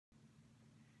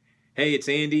Hey, it's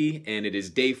Andy, and it is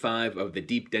day 5 of the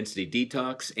Deep Density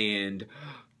Detox, and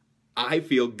I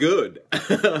feel good.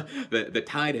 The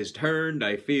tide has turned.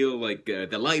 I feel like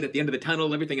the light at the end of the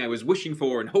tunnel, everything I was wishing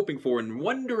for and hoping for and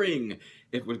wondering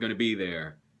if it was going to be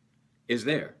there, is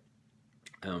there.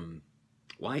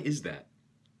 Why is that?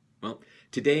 Well,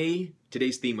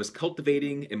 today's theme was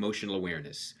cultivating emotional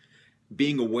awareness.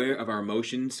 Being aware of our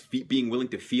emotions, being willing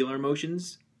to feel our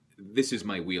emotions, this is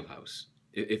my wheelhouse.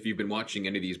 If you've been watching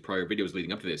any of these prior videos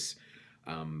leading up to this,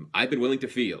 I've been willing to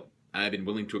feel. I've been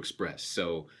willing to express.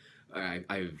 So I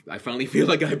finally feel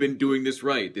like I've been doing this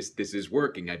right. This is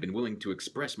working. I've been willing to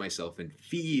express myself and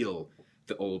feel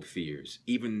the old fears,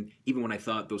 even when I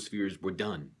thought those fears were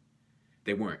done.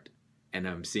 They weren't, and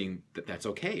I'm seeing that that's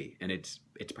okay, and it's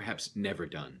perhaps never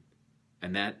done,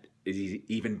 and that is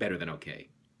even better than okay,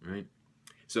 right?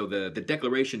 So the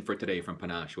declaration for today from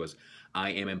Panache was,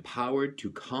 I am empowered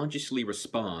to consciously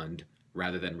respond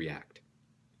rather than react.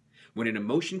 When an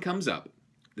emotion comes up,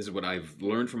 this is what I've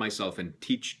learned for myself and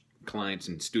teach clients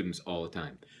and students all the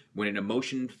time. When an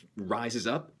emotion rises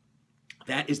up,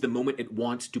 that is the moment it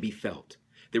wants to be felt.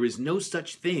 There is no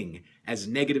such thing as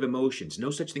negative emotions,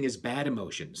 no such thing as bad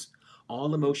emotions.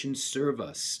 All emotions serve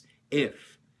us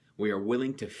if we are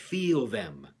willing to feel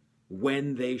them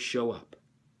when they show up.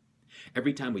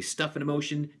 Every time we stuff an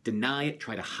emotion, deny it,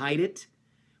 try to hide it,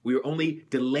 we are only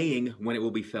delaying when it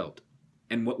will be felt.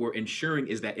 And what we're ensuring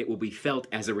is that it will be felt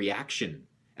as a reaction,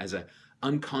 as an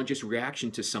unconscious reaction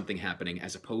to something happening,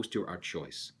 as opposed to our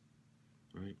choice.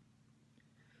 Right?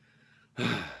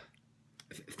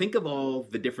 Think of all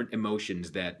the different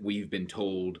emotions that we've been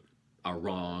told are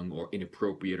wrong or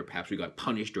inappropriate, or perhaps we got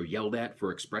punished or yelled at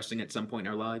for expressing at some point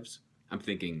in our lives. I'm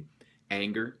thinking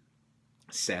anger,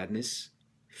 sadness,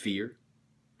 fear,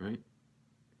 right?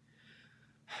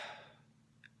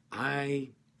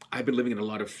 I've been living in a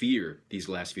lot of fear these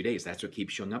last few days. That's what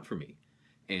keeps showing up for me.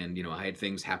 And, I had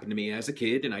things happen to me as a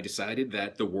kid, and I decided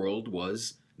that the world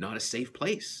was not a safe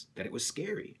place, that it was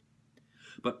scary.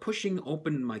 But pushing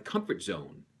open my comfort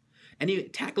zone and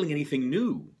tackling anything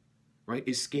new, right,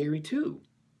 is scary too.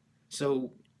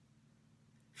 So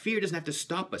fear doesn't have to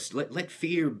stop us. Let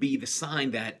fear be the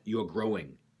sign that you're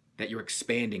growing, that you're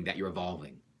expanding, that you're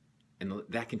evolving. And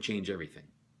that can change everything.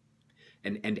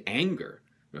 And anger,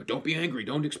 don't be angry,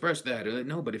 don't express that.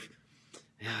 No, but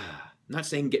I'm not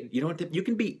saying you don't have to, you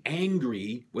can be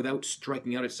angry without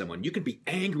striking out at someone. You can be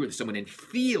angry with someone and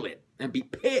feel it and be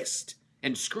pissed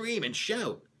and scream and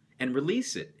shout and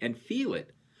release it and feel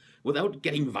it without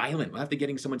getting violent, without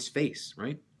getting someone's face,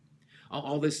 right?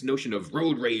 All this notion of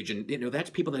road rage, and that's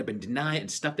people that have been denied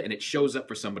and stuffed it, and it shows up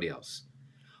for somebody else.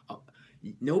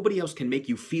 Nobody else can make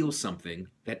you feel something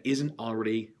that isn't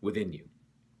already within you.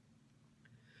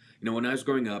 When I was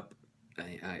growing up,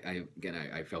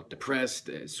 I felt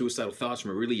depressed, suicidal thoughts from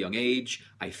a really young age.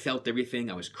 I felt everything.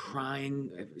 I was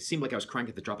crying. It seemed like I was crying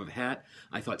at the drop of a hat.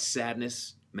 I thought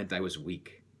sadness meant I was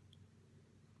weak.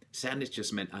 Sadness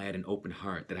just meant I had an open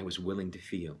heart that I was willing to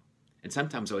feel. And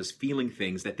sometimes I was feeling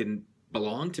things that didn't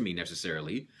belong to me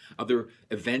necessarily. Other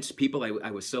events, people,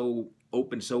 I was so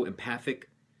open, so empathic,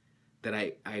 that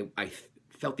I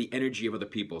felt the energy of other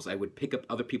people's. I would pick up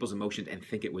other people's emotions and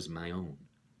think it was my own.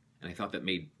 And I thought that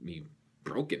made me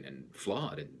broken and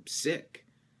flawed and sick.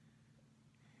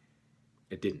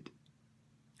 It didn't.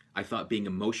 I thought being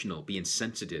emotional, being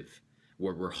sensitive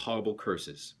were horrible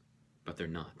curses, but they're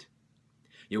not.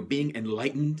 Being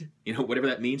enlightened, whatever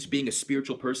that means, being a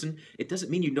spiritual person, it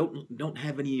doesn't mean you don't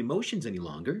have any emotions any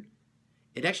longer.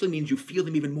 It actually means you feel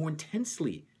them even more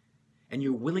intensely, and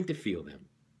you're willing to feel them.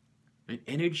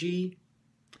 Right?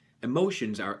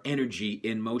 Emotions are energy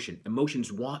in motion.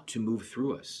 Emotions want to move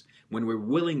through us. When we're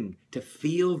willing to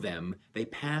feel them, they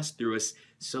pass through us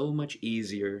so much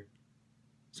easier,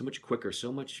 so much quicker,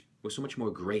 with so much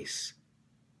more grace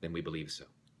than we believe so.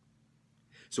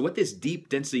 So what this deep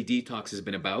density detox has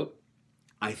been about,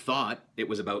 I thought it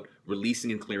was about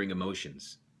releasing and clearing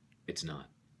emotions. It's not.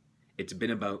 It's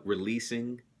been about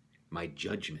releasing my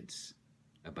judgments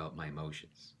about my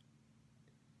emotions.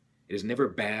 It is never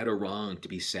bad or wrong to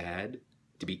be sad,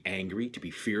 to be angry, to be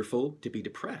fearful, to be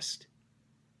depressed.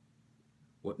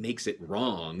 What makes it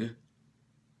wrong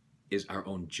is our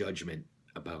own judgment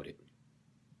about it.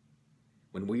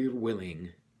 When we're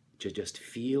willing to just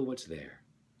feel what's there,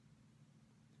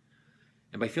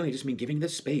 and by feeling, I just mean giving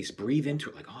this space, breathe into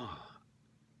it, like,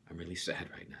 I'm really sad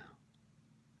right now,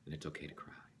 and it's okay to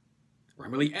cry. Or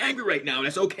I'm really angry right now, and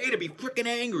it's okay to be freaking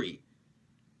angry.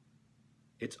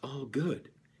 It's all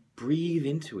good. Breathe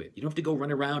into it. You don't have to go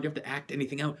run around. You don't have to act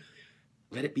anything out.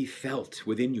 Let it be felt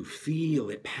within you. Feel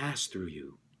it pass through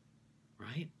you,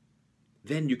 right?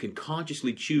 then you can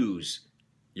consciously choose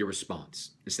your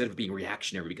response instead of being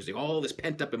reactionary because of all this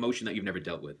pent-up emotion that you've never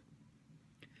dealt with.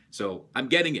 So I'm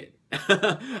getting it.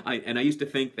 I used to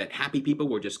think that happy people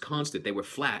were just constant. They were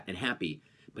flat and happy.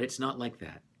 But it's not like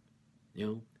that. You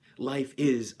know, life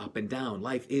is up and down.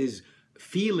 Life is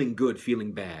feeling good,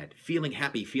 feeling bad, feeling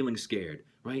happy, feeling scared,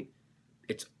 right?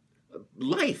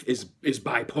 Life is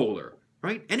bipolar,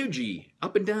 right? Energy,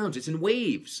 up and downs. It's in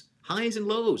waves, highs and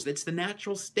lows. That's the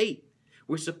natural state.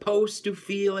 We're supposed to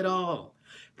feel it all.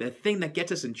 The thing that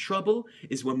gets us in trouble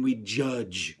is when we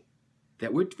judge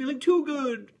that we're feeling too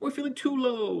good, we're feeling too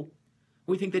low.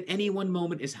 We think that any one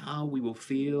moment is how we will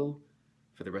feel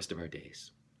for the rest of our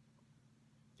days.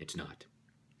 It's not.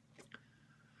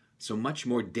 So much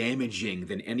more damaging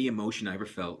than any emotion I ever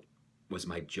felt was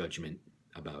my judgment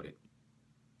about it.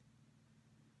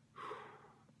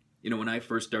 You know, when I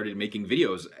first started making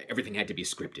videos, everything had to be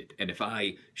scripted. And if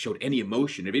I showed any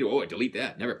emotion in a video, oh, I delete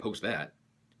that, never post that.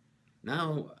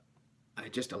 Now, I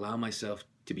just allow myself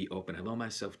to be open. I allow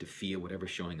myself to feel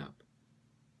whatever's showing up.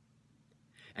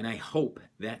 And I hope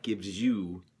that gives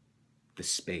you the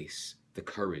space, the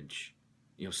courage,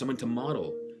 you know, someone to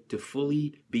model, to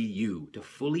fully be you, to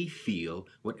fully feel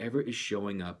whatever is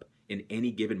showing up in any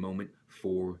given moment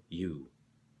for you.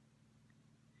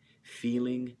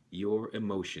 Feeling your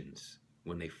emotions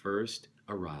when they first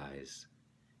arise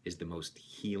is the most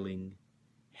healing,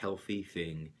 healthy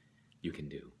thing you can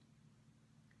do.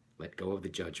 Let go of the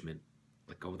judgment.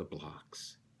 Let go of the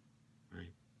blocks.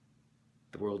 Right?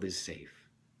 The world is safe.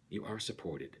 You are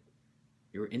supported.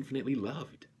 You are infinitely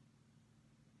loved.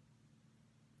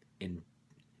 And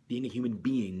being a human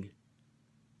being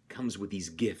comes with these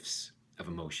gifts of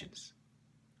emotions.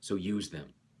 So use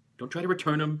them. Don't try to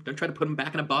return them. Don't try to put them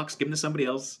back in a box, give them to somebody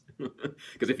else.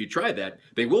 Because if you try that,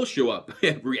 they will show up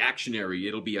reactionary.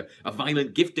 It'll be a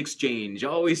violent gift exchange,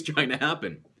 always trying to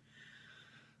happen.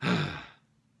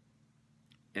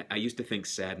 I used to think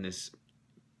sadness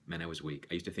meant I was weak.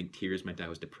 I used to think tears meant I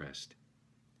was depressed.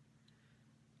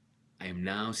 I am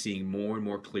now seeing more and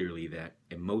more clearly that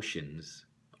emotions,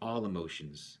 all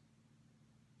emotions,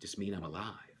 just mean I'm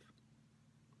alive.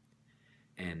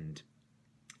 And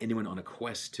anyone on a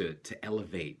quest to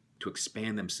elevate, to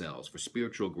expand themselves, for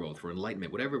spiritual growth, for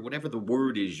enlightenment, whatever the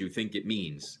word is you think it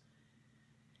means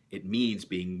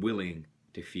being willing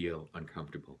to feel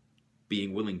uncomfortable,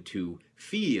 being willing to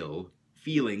feel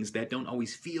feelings that don't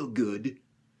always feel good,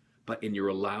 but in your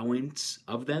allowance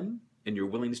of them and your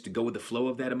willingness to go with the flow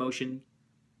of that emotion,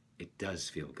 it does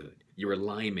feel good. Your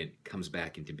alignment comes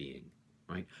back into being,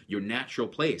 right? Your natural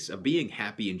place of being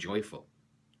happy and joyful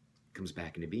comes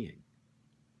back into being.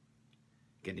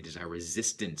 Again, it is our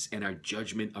resistance and our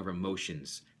judgment of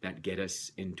emotions that get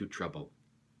us into trouble.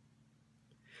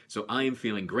 So I am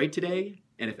feeling great today,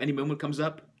 and if any moment comes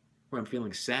up where I'm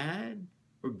feeling sad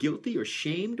or guilty or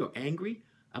shamed or angry,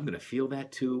 I'm going to feel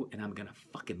that too, and I'm going to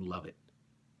fucking love it.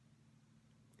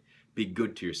 Be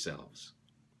good to yourselves.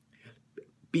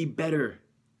 Be better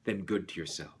than good to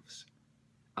yourselves.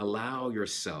 Allow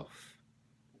yourself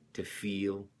to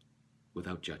feel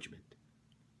without judgment.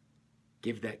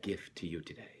 Give that gift to you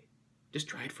today. Just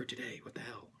try it for today. What the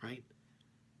hell, right?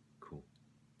 Cool.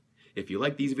 If you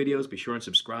like these videos, be sure and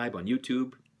subscribe on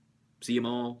YouTube. See them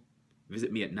all.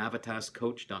 Visit me at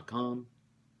navitascoach.com,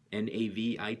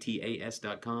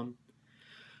 navitas.com.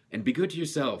 And be good to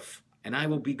yourself. And I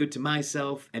will be good to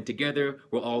myself. And together,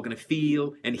 we're all going to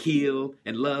feel and heal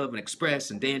and love and express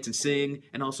and dance and sing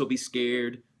and also be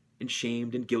scared and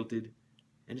shamed and guilted.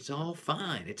 And it's all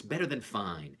fine. It's better than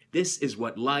fine. This is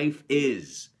what life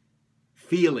is.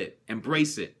 Feel it.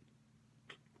 Embrace it.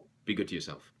 Be good to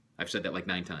yourself. I've said that like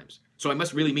 9 times. So I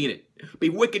must really mean it. Be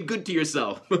wicked good to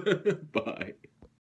yourself. Bye.